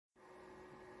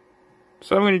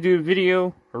So I'm going to do a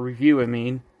video, or review I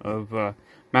mean, of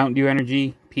Mountain Dew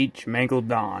Energy Peach Mango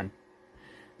Dawn.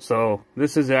 So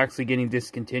this is actually getting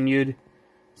discontinued.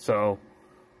 So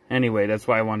anyway, that's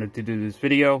why I wanted to do this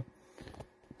video.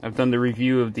 I've done the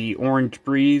review of the Orange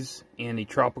Breeze and the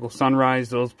Tropical Sunrise.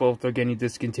 Those both are getting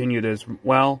discontinued as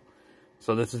well.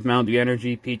 So this is Mountain Dew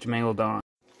Energy Peach Mango Dawn.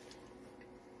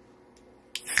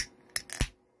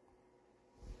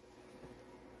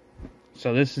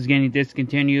 So this is getting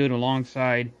discontinued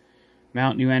alongside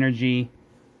Mountain Dew Energy,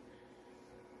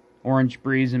 Orange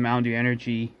Breeze, and Mountain Dew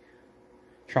Energy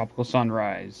Tropical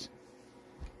Sunrise.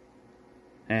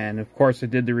 And of course I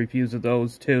did the reviews of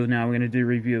those too. Now I'm going to do a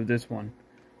review of this one.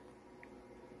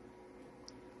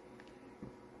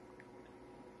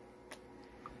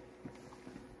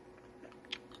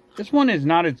 This one is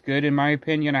not as good in my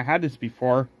opinion. I had this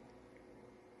before.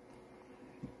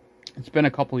 It's been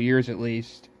a couple years at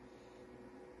least.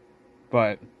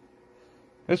 But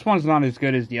this one's not as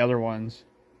good as the other ones.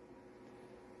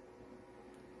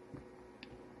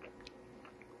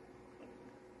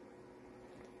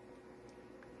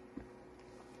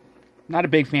 Not a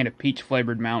big fan of peach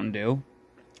flavored Mountain Dew.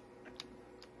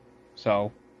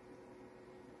 So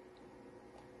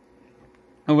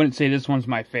I wouldn't say this one's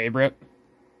my favorite.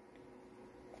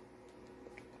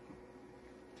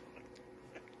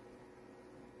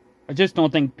 I just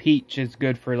don't think peach is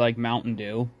good for like Mountain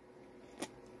Dew.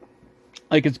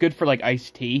 Like, it's good for, like,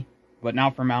 iced tea, but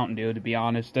not for Mountain Dew, to be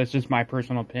honest. That's just my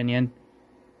personal opinion.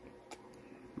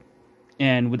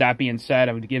 And with that being said,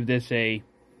 I would give this a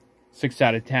 6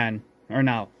 out of 10. Or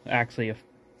no, actually a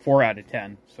 4 out of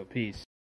 10. So, peace.